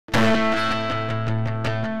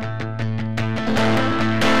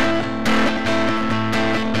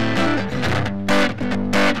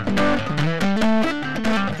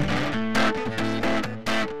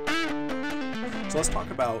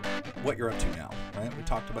you're up to now, right? We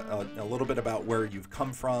talked about a little bit about where you've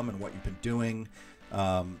come from and what you've been doing.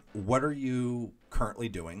 What are you currently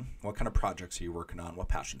doing? What kind of projects are you working on? What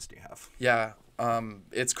passions do you have? Yeah,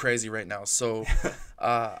 it's crazy right now. So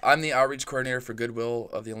I'm the outreach coordinator for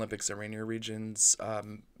Goodwill of the Olympics and Rainier Region's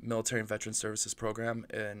Military and Veteran Services Program,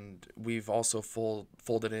 and we've also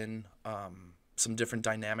folded in some different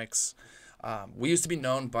dynamics. We used to be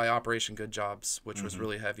known by Operation Good Jobs, which was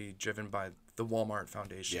really heavy, driven by the Walmart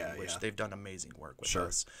Foundation, which they've done amazing work with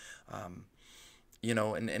us. You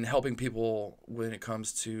know, and helping people when it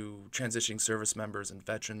comes to transitioning service members and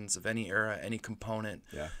veterans of any era, any component,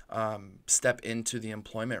 step into the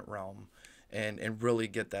employment realm and really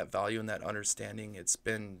get that value and that understanding. It's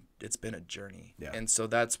been a journey. And so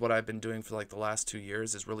that's what I've been doing for like the last 2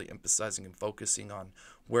 years, is really emphasizing and focusing on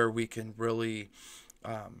where we can really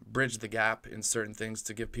bridge the gap in certain things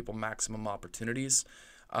to give people maximum opportunities.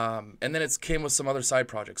 And then it came with some other side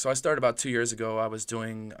projects. So I started about 2 years ago. I was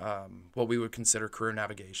doing what we would consider career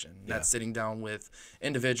navigation. That's sitting down with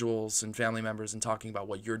individuals and family members and talking about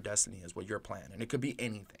what your destiny is, what your plan. And it could be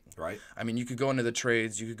anything. Right. I mean, you could go into the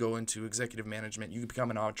trades, you could go into executive management, you could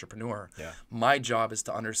become an entrepreneur. My job is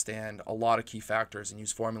to understand a lot of key factors and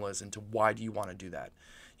use formulas into why do you want to do that?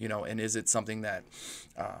 You know, and is it something that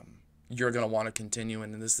you're going to want to continue,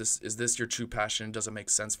 and is this your true passion? Does it make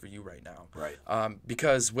sense for you right now? Right.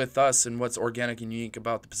 Because with us, and what's organic and unique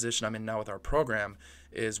about the position I'm in now with our program,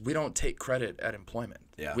 is we don't take credit at employment.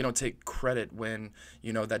 We don't take credit when,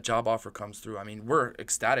 you know, that job offer comes through. I mean, we're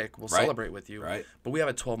ecstatic. We'll celebrate with you. But we have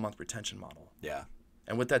a 12-month retention model.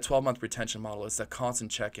 And with that 12-month retention model, it's that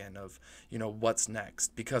constant check-in of, you know, what's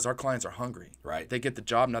next, because our clients are hungry. They get the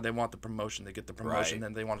job, now they want the promotion. They get the promotion,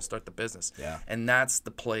 then they want to start the business. And that's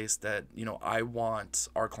the place that, you know, I want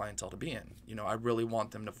our clientele to be in. You know, I really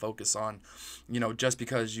want them to focus on, you know, just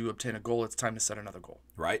because you obtain a goal, it's time to set another goal.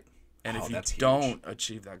 And if you don't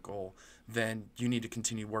achieve that goal, then you need to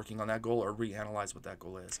continue working on that goal or reanalyze what that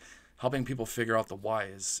goal is. Helping people figure out the why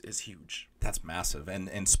is huge. That's massive.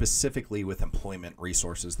 And specifically with employment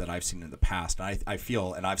resources that I've seen in the past, and I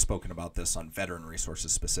feel, and I've spoken about this on veteran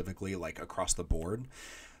resources specifically, like across the board,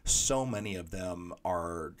 so many of them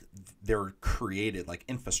they're created like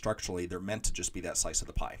infrastructurally, they're meant to just be that slice of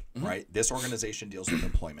the pie, right? This organization deals with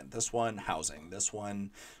employment, this one housing, this one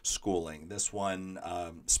schooling, this one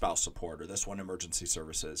spouse support, or this one emergency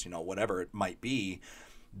services, you know, whatever it might be.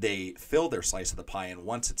 They fill their slice of the pie, and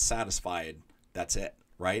once it's satisfied, that's it,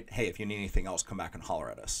 right? Hey, if you need anything else, come back and holler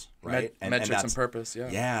at us, right? Metrics and purpose,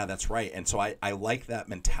 Yeah, that's right. And so I like that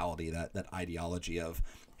mentality, that ideology of,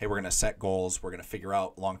 hey, we're going to set goals, we're going to figure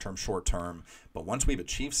out long-term, short-term, but once we've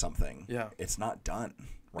achieved something, it's not done,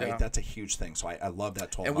 right? That's a huge thing. So I love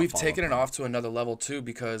that 12-month. And we've taken it off to another level, too,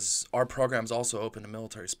 because our program's also open to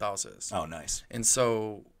military spouses. Oh, nice. And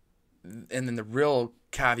so... And then the real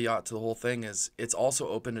caveat to the whole thing is it's also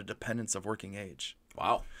open to dependents of working age.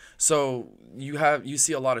 Wow. So you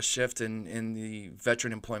see a lot of shift in the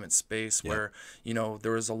veteran employment space where, you know,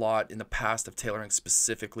 there was a lot in the past of tailoring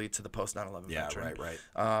specifically to the post 9/11 veteran.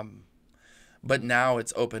 Right. But now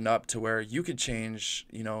it's opened up to where you could change,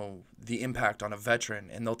 you know, the impact on a veteran,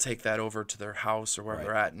 and they'll take that over to their house or where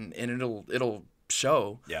they're at, and it'll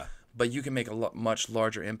show. But you can make a much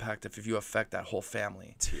larger impact if you affect that whole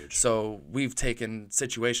family. It's huge. So we've taken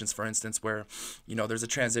situations, for instance, where, you know, there's a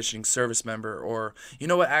transitioning service member, or, you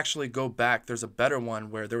know what, actually go back. There's a better one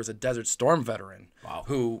where there was a Desert Storm veteran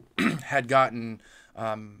who had gotten,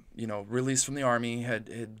 you know, released from the Army,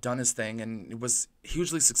 had done his thing, and was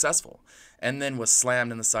hugely successful, and then was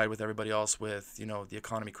slammed in the side with everybody else with, you know, the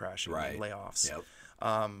economy crashing and layoffs.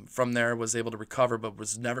 From there was able to recover, but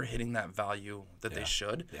was never hitting that value that they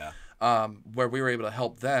should. Where we were able to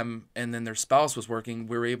help them, and then their spouse was working,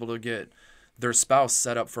 we were able to get their spouse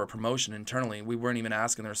set up for a promotion internally. We weren't even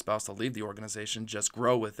asking their spouse to leave the organization, just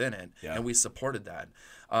grow within it, and we supported that.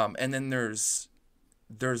 And then there's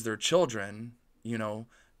their children, you know,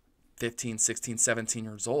 15, 16, 17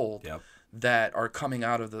 years old, that are coming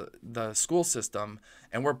out of the school system,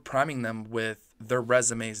 and we're priming them with their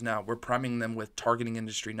resumes now. We're priming them with targeting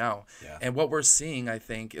industry now. And what we're seeing, I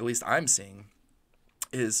think, at least I'm seeing,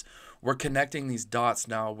 is we're connecting these dots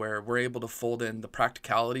now where we're able to fold in the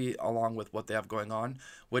practicality along with what they have going on,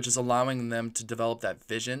 which is allowing them to develop that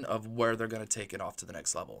vision of where they're going to take it off to the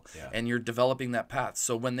next level. And you're developing that path.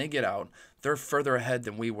 So when they get out, they're further ahead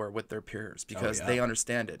than we were with their peers because they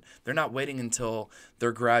understand it. They're not waiting until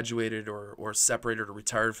they're graduated or separated or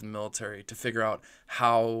retired from the military to figure out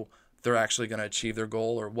how they're actually going to achieve their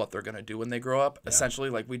goal or what they're going to do when they grow up. Essentially,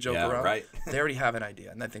 like we joke around, they already have an idea,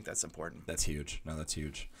 and I think that's important. That's huge. No, that's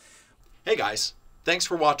huge. Hey guys, thanks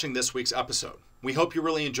for watching this week's episode. We hope you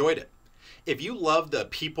really enjoyed it. If you love the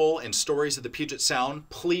people and stories of the Puget Sound,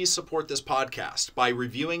 please support this podcast by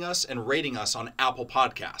reviewing us and rating us on Apple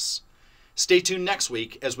Podcasts. Stay tuned next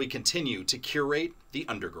week as we continue to curate the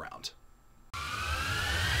underground.